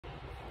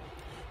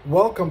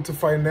Welcome to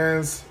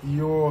Finance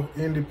Your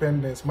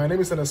Independence. My name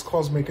is Enes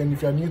Cosmic, and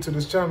if you are new to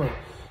this channel,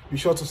 be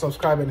sure to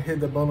subscribe and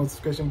hit the bell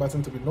notification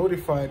button to be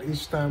notified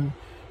each time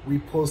we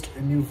post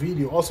a new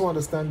video. Also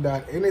understand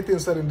that anything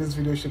said in this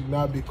video should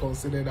not be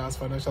considered as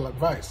financial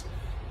advice.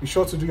 Be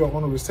sure to do your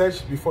own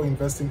research before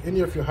investing any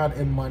of your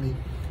hard-earned money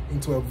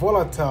into a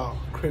volatile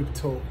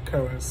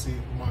cryptocurrency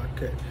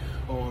market.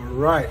 All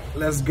right,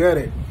 let's get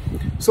it.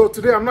 So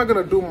today I'm not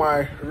going to do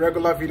my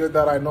regular video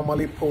that I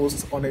normally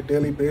post on a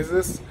daily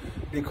basis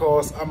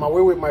because I'm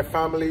away with my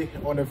family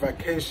on a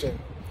vacation.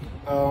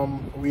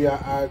 We are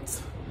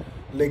at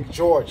Lake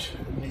George,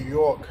 New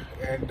York,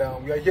 and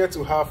we are here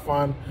to have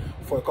fun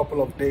for a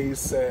couple of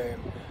days.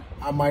 And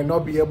I might not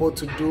be able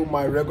to do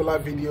my regular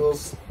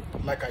videos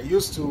like I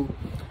used to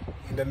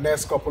in the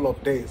next couple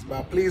of days,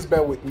 but please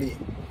bear with me.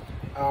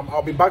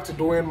 I'll be back to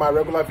doing my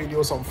regular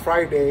videos on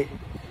Friday,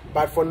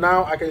 but for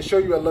now I can show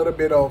you a little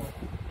bit of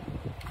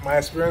my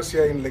experience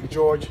here in Lake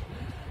George,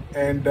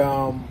 and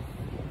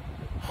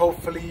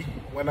hopefully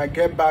when I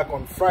get back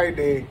on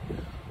Friday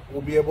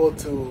we'll be able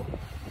to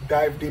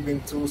dive deep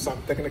into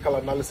some technical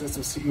analysis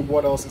to see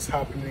what else is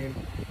happening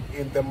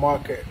in the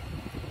market.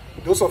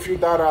 Those of you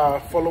that are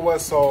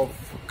followers of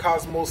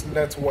Cosmos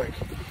Network,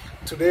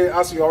 today,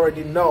 as you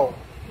already know,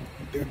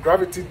 the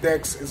Gravity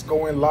DEX is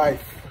going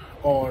live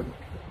on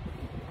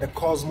the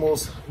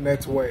Cosmos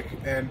Network,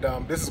 and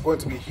this is going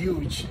to be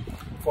huge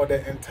for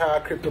the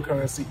entire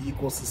cryptocurrency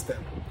ecosystem.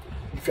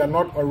 If you're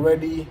not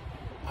already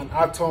an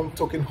Atom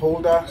token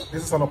holder,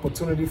 this is an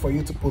opportunity for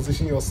you to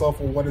position yourself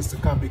for what is to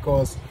come,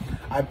 because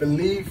I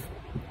believe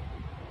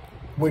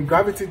with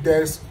Gravity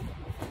DEX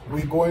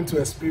we're going to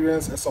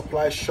experience a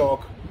supply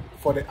shock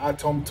for the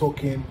Atom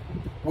token,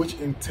 which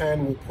in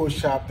turn will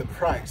push up the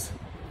price.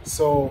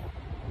 So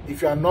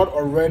if you are not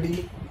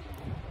already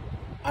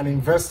an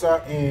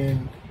investor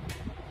in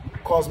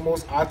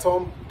Cosmos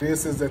Atom,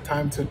 this is the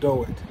time to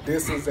do it.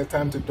 This is the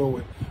time to do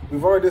it.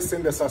 We've already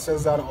seen the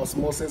success that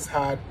Osmosis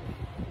had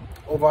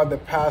over the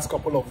past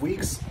couple of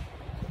weeks,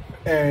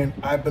 and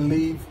I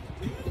believe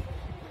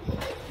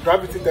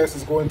Gravity DEX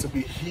is going to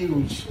be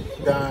huge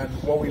than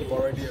what we've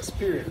already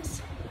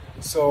experienced.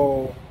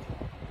 So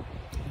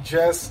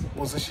just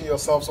position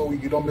yourself so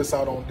you don't miss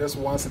out on this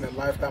once in a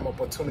lifetime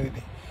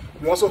opportunity.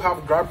 We also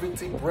have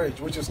Gravity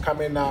Bridge, which is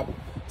coming up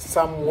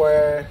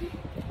somewhere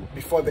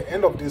before the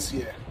end of this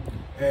year.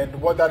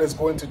 And what that is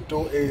going to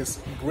do is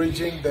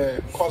bridging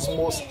the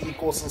Cosmos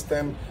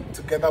ecosystem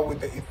together with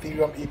the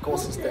Ethereum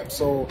ecosystem.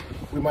 So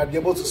we might be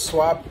able to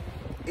swap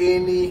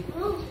any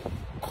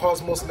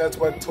Cosmos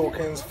Network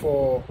tokens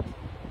for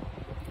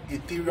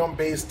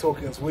Ethereum-based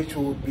tokens, which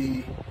would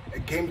be a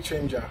game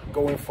changer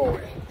going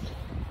forward.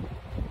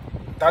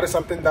 That is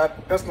something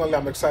that personally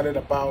I'm excited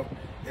about,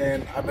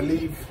 and I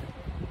believe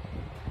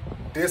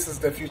this is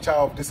the future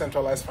of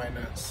decentralized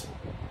finance,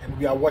 and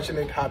we are watching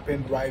it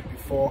happen right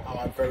before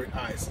our very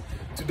eyes.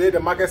 Today the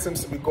market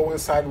seems to be going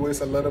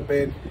sideways a little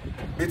bit.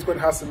 Bitcoin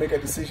has to make a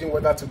decision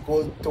whether to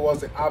go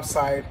towards the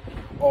upside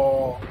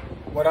or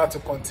whether to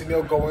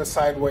continue going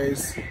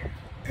sideways,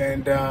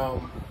 and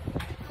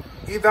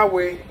either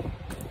way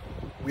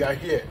we are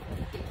here.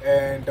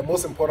 And the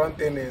most important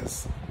thing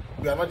is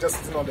we are not just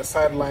sitting on the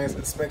sidelines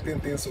expecting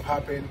things to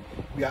happen.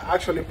 We are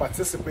actually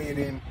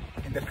participating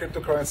in the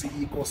cryptocurrency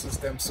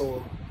ecosystem,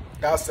 so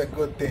that's a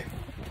good thing.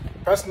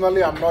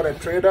 Personally, I'm not a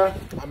trader.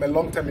 I'm a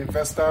long-term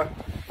investor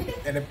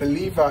and a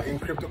believer in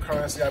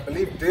cryptocurrency. I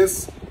believe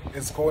this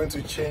is going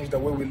to change the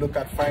way we look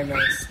at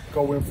finance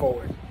going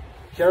forward.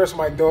 Here is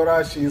my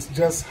daughter. She's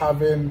just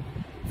having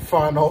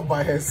fun all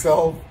by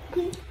herself.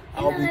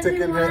 I'll be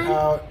taking her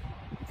out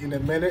in a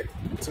minute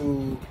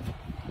to,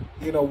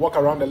 walk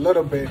around a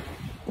little bit.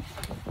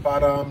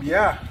 But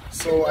yeah,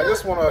 so I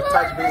just want to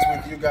touch base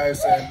with you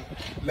guys and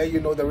let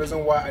you know the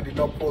reason why I did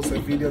not post a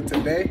video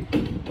today,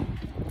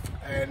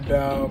 and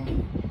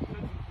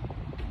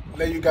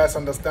let you guys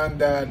understand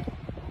that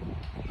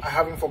I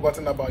haven't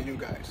forgotten about you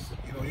guys.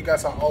 You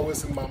guys are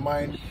always in my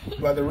mind.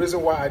 You are the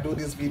reason why I do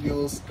these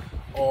videos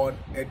on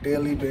a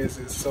daily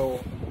basis. So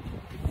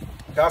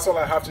that's all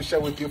I have to share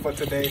with you for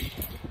today.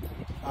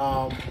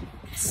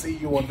 See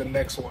you on the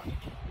next one.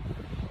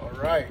 All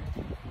right.